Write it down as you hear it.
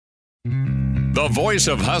The voice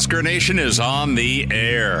of Husker Nation is on the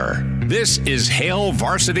air. This is Hail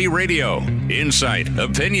Varsity Radio. Insight,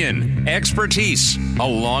 opinion, expertise,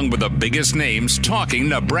 along with the biggest names talking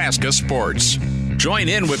Nebraska sports. Join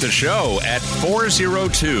in with the show at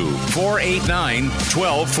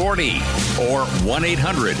 402-489-1240 or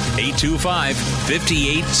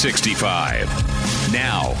 1-800-825-5865.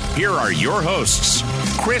 Now, here are your hosts,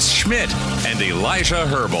 Chris Schmidt and Elijah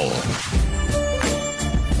Herbal.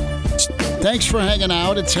 Thanks for hanging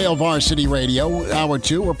out. It's Hail Varsity Radio, Hour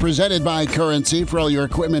 2. We're presented by Currency. For all your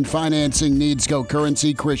equipment financing needs, go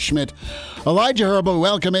Currency. Chris Schmidt. Elijah Herbal,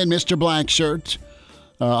 welcome in, Mr. Blackshirt.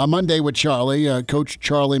 On Monday with Charlie. Coach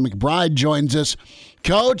Charlie McBride joins us.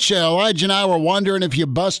 Coach, Elijah and I were wondering if you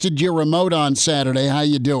busted your remote on Saturday. How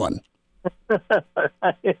you doing?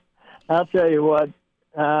 I'll tell you what.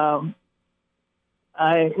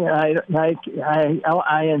 I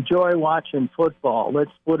enjoy watching football. Let's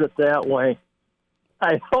put it that way.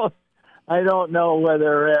 I don't know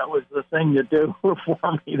whether that was the thing to do for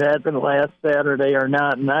me that happened last Saturday or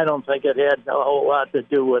not, and I don't think it had a whole lot to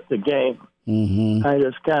do with the game. Mm-hmm. I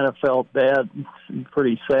just kind of felt bad,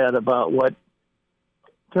 pretty sad about what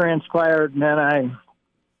transpired, and then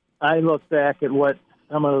I looked back at what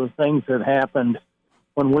some of the things that happened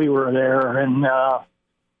when we were there, and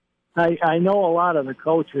I know a lot of the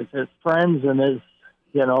coaches, his friends, and his,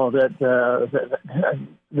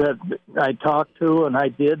 that I talked to, and I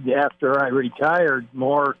did after I retired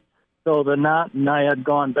more so than not, and I had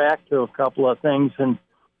gone back to a couple of things and,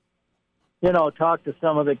 talked to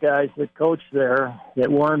some of the guys that coached there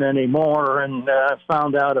that weren't anymore, and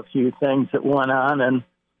found out a few things that went on, and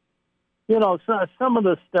some of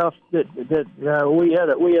the stuff that we had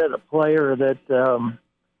a player that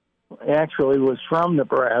actually was from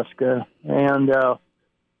Nebraska and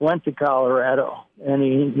went to Colorado, and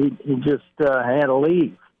he just had to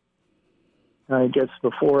leave. I guess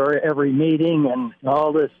before every meeting and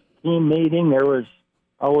all this team meeting, there was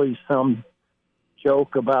always some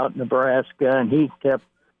joke about Nebraska, and he kept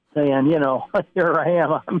saying, here I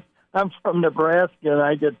am. I'm from Nebraska, and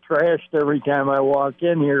I get trashed every time I walk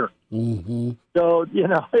in here. Mm-hmm. So,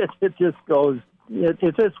 it just goes. It's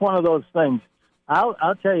just one of those things.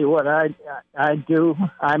 I'll tell you what I do.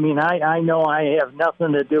 I mean, I know I have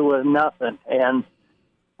nothing to do with nothing, and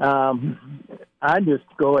I just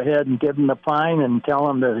go ahead and give them the fine and tell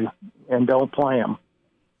them and don't play them.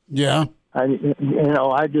 Yeah.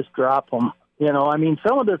 I just drop them.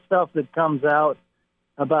 Some of the stuff that comes out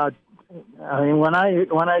about. When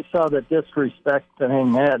I saw the disrespect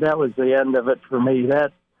thing, that was the end of it for me.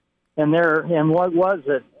 And what was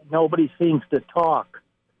it? Nobody seems to talk.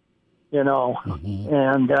 Mm-hmm.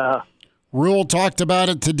 And Rule talked about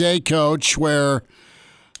it today, Coach, where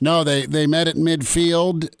they met at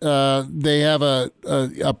midfield. They have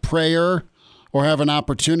a prayer or have an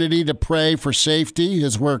opportunity to pray for safety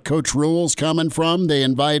is where Coach Rule's coming from. They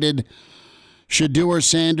invited Shedeur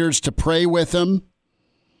Sanders to pray with them.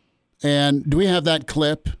 And do we have that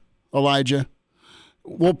clip, Elijah?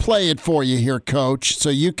 We'll play it for you here, Coach, so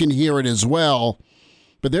you can hear it as well.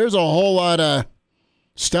 But there's a whole lot of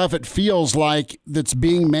stuff, it feels like, that's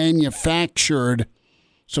being manufactured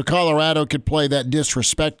so Colorado could play that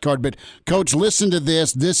disrespect card. But, Coach, listen to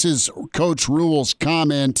this. This is Coach Rule's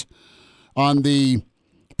comment on the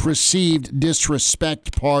perceived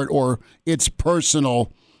disrespect part, or it's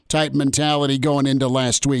personal type mentality going into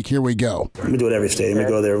last week. Here we go. We do it every stadium. We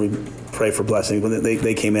go there, we pray for blessing. When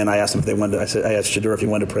they came in, I asked them if they wanted to, I asked Shedeur if he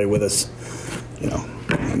wanted to pray with us.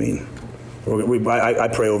 I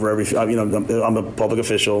pray over every, I'm a public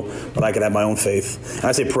official, but I can have my own faith. And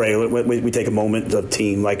I say pray. We take a moment, a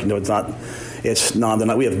team, it's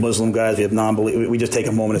non-denominational. We have Muslim guys, we have non-believers. We just take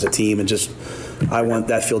a moment as a team and I want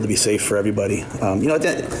that field to be safe for everybody.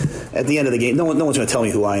 At the end of the game, no one's going to tell me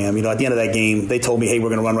who I am. At the end of that game, they told me, hey, we're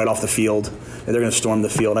going to run right off the field, and they're going to storm the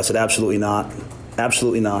field. I said, absolutely not.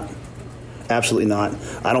 Absolutely not. Absolutely not.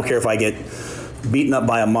 I don't care if I get beaten up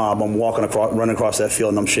by a mob. I'm running across that field,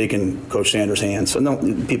 and I'm shaking Coach Sanders' hand. So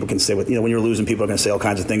people can say, when you're losing, people are going to say all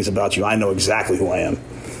kinds of things about you. I know exactly who I am.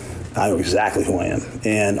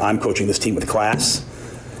 And I'm coaching this team with class,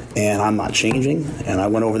 and I'm not changing. And I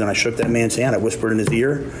went over there and I shook that man's hand. I whispered in his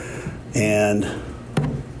ear, and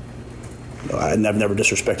I've never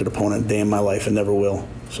disrespected an opponent a day in my life and never will.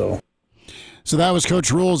 So that was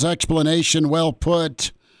Coach Rule's explanation. Well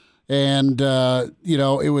put. And,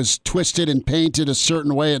 it was twisted and painted a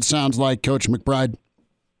certain way, it sounds like, Coach McBride.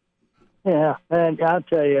 Yeah, and I'll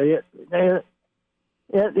tell you,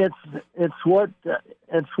 it's what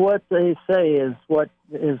they say is what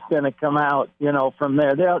is going to come out, from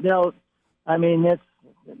there.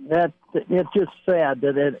 it's just sad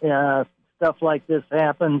that stuff like this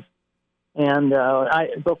happens. And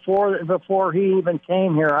before he even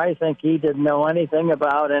came here, I think he didn't know anything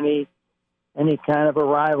about any kind of a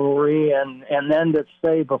rivalry. And then to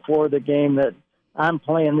say before the game that I'm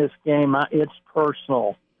playing this game, it's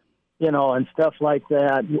personal, and stuff like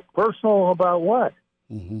that. Personal about what?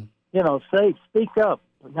 Mm-hmm. Speak up,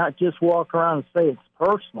 not just walk around and say it's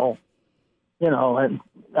personal. And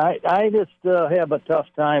I just have a tough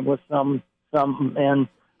time with some, and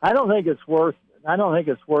I don't think it's worth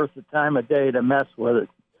the time of day to mess with it.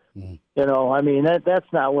 Mm-hmm.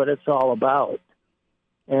 That's not what it's all about.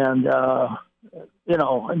 And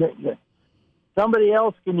somebody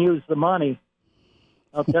else can use the money.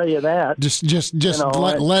 I'll tell you that. Just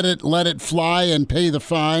let it fly and pay the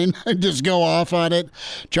fine. Just go off on it.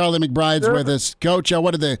 Charlie McBride's with us, Coach.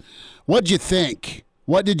 What'd you think?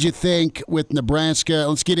 What did you think with Nebraska?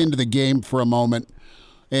 Let's get into the game for a moment.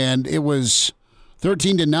 And it was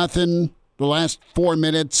 13-0. The last 4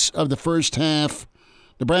 minutes of the first half.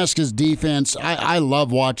 Nebraska's defense. I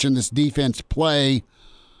love watching this defense play.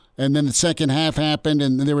 And then the second half happened,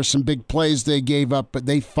 and there were some big plays they gave up, but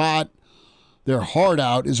they fought their heart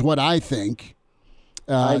out, is what I think.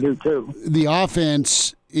 I do too. The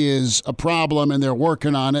offense is a problem, and they're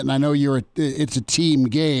working on it. And I know it's a team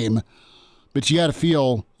game, but you got to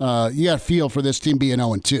feel for this team being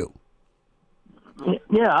 0-2.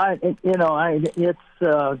 Yeah, the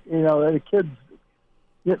kids.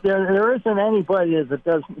 There isn't anybody that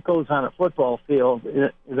goes on a football field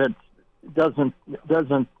that goes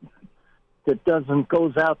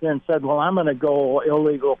out there and said, well, I'm going to go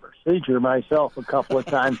illegal procedure myself a couple of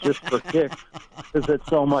times just for kicks because it's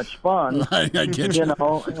so much fun. I get you. And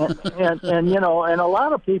a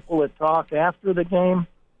lot of people that talk after the game,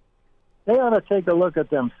 they ought to take a look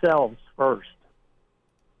at themselves first.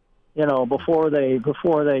 Before they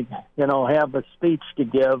have a speech to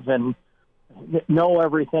give and know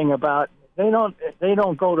everything about. They don't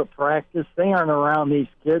go to practice. They aren't around these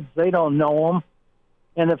kids. They don't know them.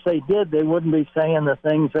 And if they did, they wouldn't be saying the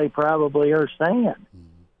things they probably are saying.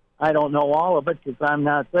 Mm-hmm. I don't know all of it because I'm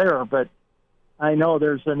not there, but I know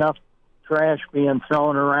there's enough trash being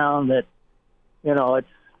thrown around that, it's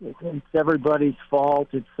everybody's fault.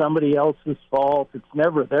 It's somebody else's fault. It's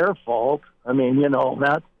never their fault.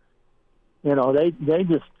 They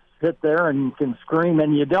just sit there and can scream,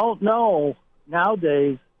 and you don't know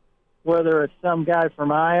nowadays whether it's some guy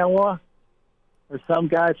from Iowa or some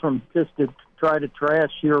guy from just to try to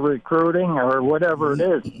trash your recruiting or whatever it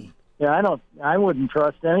is. Yeah, I wouldn't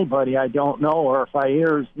trust anybody I don't know, or if I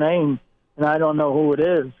hear his name and I don't know who it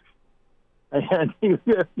is. And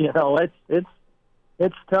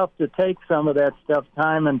it's tough to take some of that stuff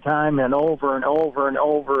time and over and over and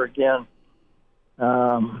over again.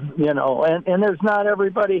 And there's not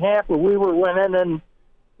everybody happy. We were winning, and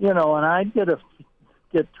and I'd get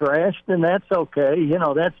trashed, and that's okay.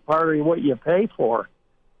 That's part of what you pay for.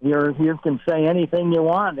 You can say anything you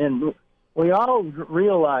want, and we all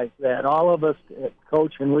realize that. All of us,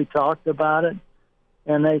 Coach, and we talked about it,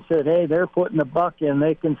 and they said, hey, they're putting the buck in.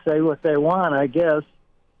 They can say what they want, I guess.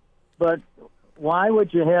 But why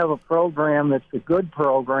would you have a program that's a good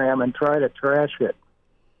program and try to trash it?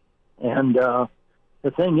 And the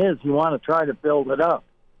thing is, you want to try to build it up.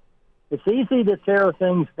 It's easy to tear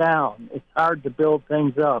things down. It's hard to build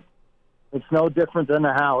things up. It's no different than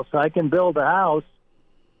a house. I can build a house,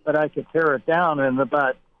 but I could tear it down in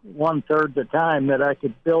about 1/3 the time that I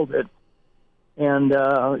could build it. And,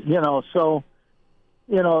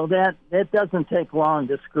 that doesn't take long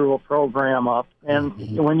to screw a program up.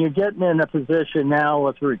 And when you're getting in a position now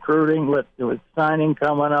with recruiting, with signing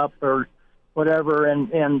coming up or whatever,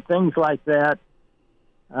 and things like that,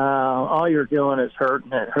 all you're doing is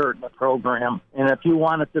hurting the program. And if you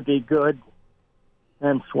want it to be good,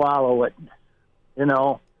 then swallow it,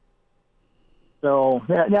 So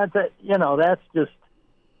that's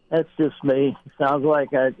just me. Sounds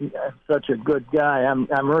like I'm such a good guy.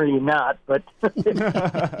 I'm really not, but it's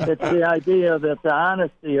the idea that the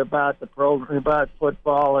honesty about the program, about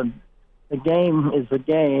football, and the game is a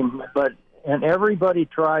game, and everybody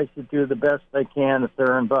tries to do the best they can if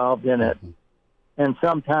they're involved in it. And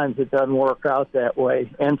sometimes it doesn't work out that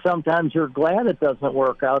way. And sometimes you're glad it doesn't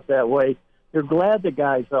work out that way. You're glad the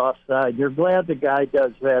guy's offside. You're glad the guy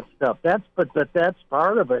does that stuff. That's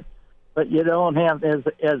part of it. But you don't have, as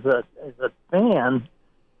a fan,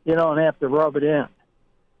 you don't have to rub it in.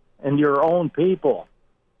 And your own people.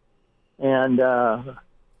 And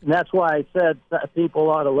that's why I said people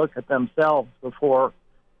ought to look at themselves before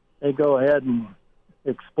they go ahead and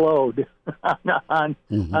explode on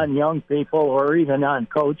young people or even on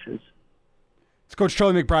coaches. It's Coach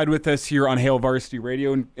Charlie McBride with us here on Hail Varsity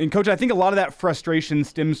Radio. And Coach, I think a lot of that frustration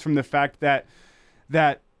stems from the fact that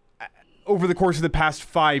over the course of the past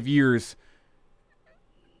 5 years,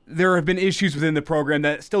 there have been issues within the program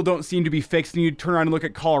that still don't seem to be fixed. And you turn around and look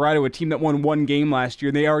at Colorado, a team that won one game last year,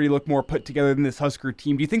 and they already look more put together than this Husker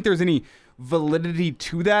team. Do you think there's any validity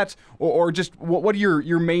to that? Or just what are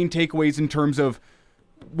your main takeaways in terms of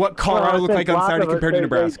what Colorado looked like on Saturday compared to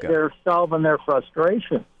Nebraska? They're solving their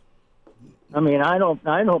frustration. I mean, I don't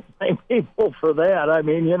blame people for that. I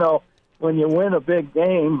mean, when you win a big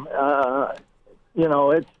game, it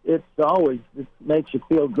makes you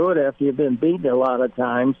feel good after you've been beaten a lot of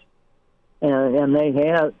times, and they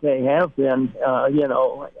have been,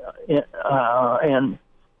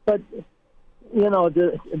 but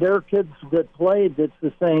their kids that played, it's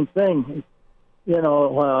the same thing.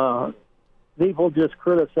 People just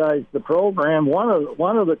criticize the program.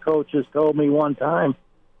 One of the coaches told me one time,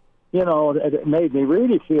 it made me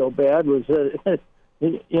really feel bad was that,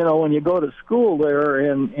 when you go to school there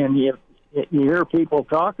and you hear people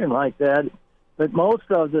talking like that, but most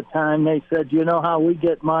of the time they said, how we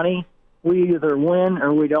get money? We either win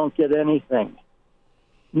or we don't get anything.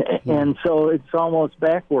 And so it's almost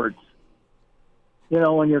backwards.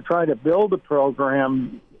 When you're trying to build a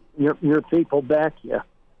program, your people back you,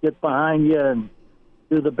 get behind you, and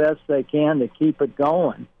do the best they can to keep it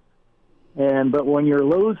going. But when you're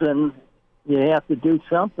losing, you have to do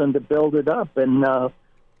something to build it up. And a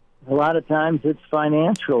lot of times it's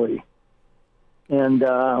financially. And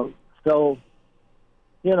so,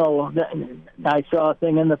 I saw a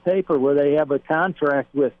thing in the paper where they have a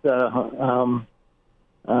contract with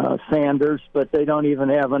Sanders, but they don't even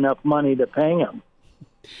have enough money to pay him.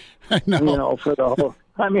 I know. For the whole.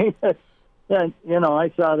 I mean, I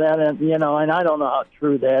saw that, and I don't know how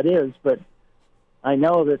true that is, but I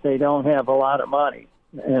know that they don't have a lot of money,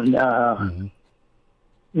 and I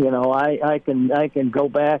can go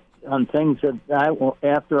back on things that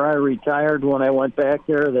after I retired, when I went back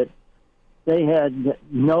there, that they had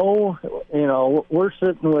no. We're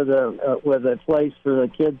sitting with a place for the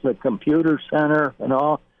kids, a computer center and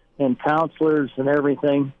all, and counselors and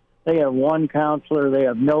everything. They have one counselor. They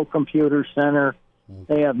have no computer center.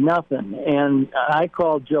 They have nothing. And I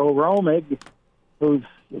called Joe Romig, who's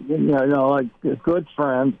a good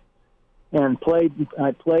friend, and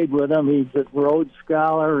I played with him. He's a Rhodes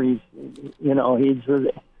Scholar. He's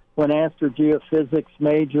went after geophysics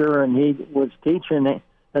major, and he was teaching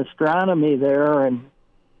astronomy there. And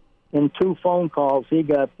in 2 phone calls, he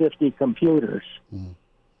got 50 computers.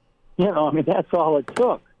 That's all it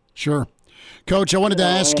took. Sure. Coach, I wanted to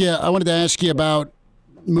ask you about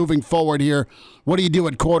moving forward here. What do you do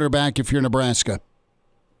at quarterback if you're Nebraska?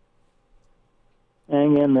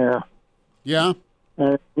 Hang in there. Yeah.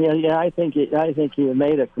 I think you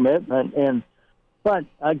made a commitment, but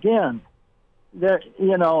again, there's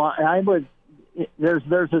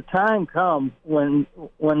a time come when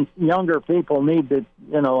younger people need to,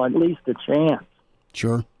 at least a chance.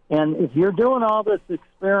 Sure. And if you're doing all this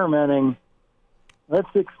experimenting,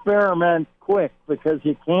 let's experiment quick, because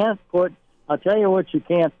you can't I'll tell you what you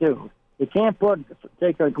can't do. You can't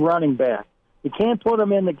take a running back. You can't put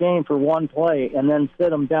them in the game for one play and then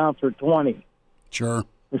sit them down for 20. Sure.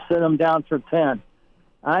 Or sit them down for 10.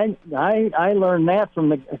 I learned that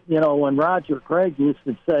from when Roger Craig used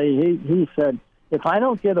to say, he said, if I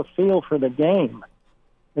don't get a feel for the game,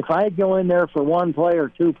 if I go in there for one play or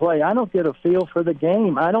 2 play, I don't get a feel for the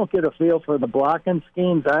game. I don't get a feel for the blocking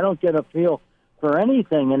schemes. I don't get a feel for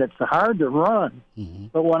anything, and it's hard to run. Mm-hmm.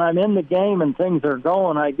 But when I'm in the game and things are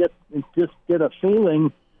going, I just get a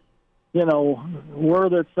feeling, where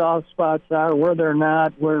the soft spots are, where they're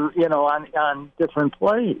not, where on different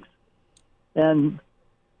plays, and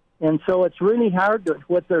so it's really hard.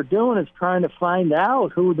 What they're doing is trying to find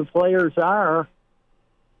out who the players are,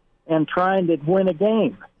 and trying to win a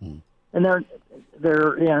game. Mm. And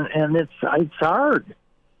it's hard,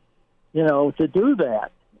 to do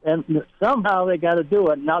that. And somehow they got to do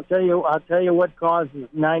it. And I'll tell you what causes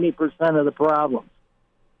 90% of the problems: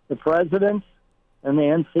 the presidents and the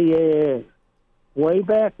NCAA. Way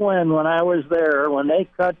back when I was there, when they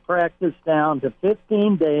cut practice down to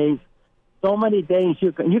 15 days, so many days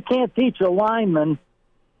you can't teach a lineman,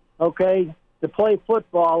 to play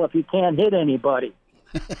football if you can't hit anybody.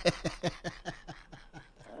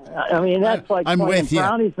 That's like I'm playing with you.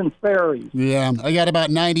 brownies and fairies. Yeah, I got about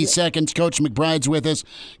 90 seconds. Coach McBride's with us.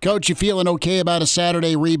 Coach, you feeling okay about a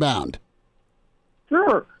Saturday rebound?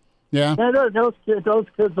 Sure. Yeah. And those kids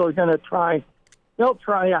are going to try. They'll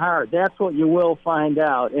try hard. That's what you will find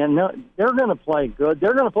out. And they're going to play good.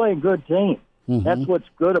 They're going to play a good team. Mm-hmm. That's what's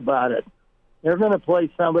good about it. they're going to play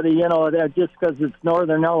somebody, that just because it's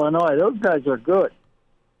Northern Illinois. Those guys are good.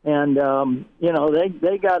 And,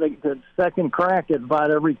 they got a second crack at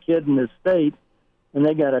about every kid in the state, and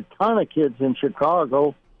they got a ton of kids in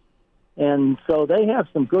Chicago. And so they have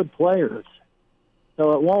some good players.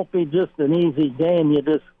 So it won't be just an easy game. You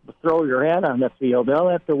just throw your hat on the field. They'll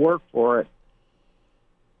have to work for it.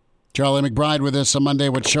 Charlie McBride with us on Monday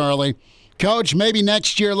with Charlie. Coach, maybe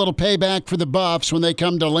next year a little payback for the Buffs when they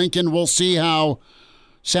come to Lincoln. We'll see how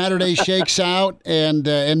Saturday shakes out and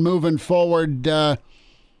moving forward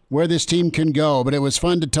where this team can go. But it was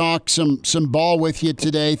fun to talk some ball with you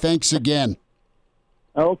today. Thanks again.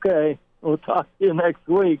 Okay. We'll talk to you next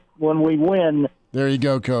week when we win. There you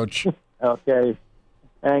go, Coach. Okay.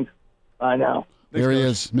 Thanks. Bye now. There he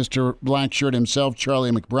is, Mr. Blackshirt himself,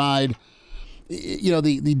 Charlie McBride.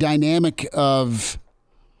 The dynamic of,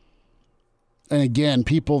 and again,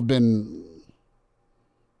 people have been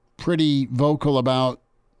pretty vocal about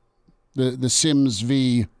the Sims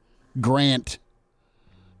v. Grant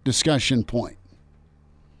discussion point.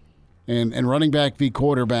 And running back v.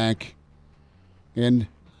 quarterback. And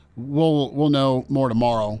we'll know more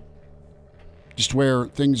tomorrow just where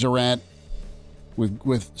things are at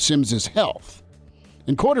with Sims's health.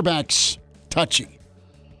 And quarterback's touchy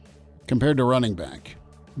compared to running back.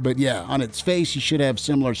 But yeah, on its face, you should have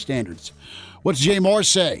similar standards. What's Jay Moore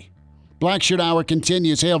say? Blackshirt Hour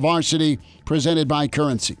continues. Hail Varsity, presented by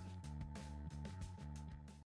Currency.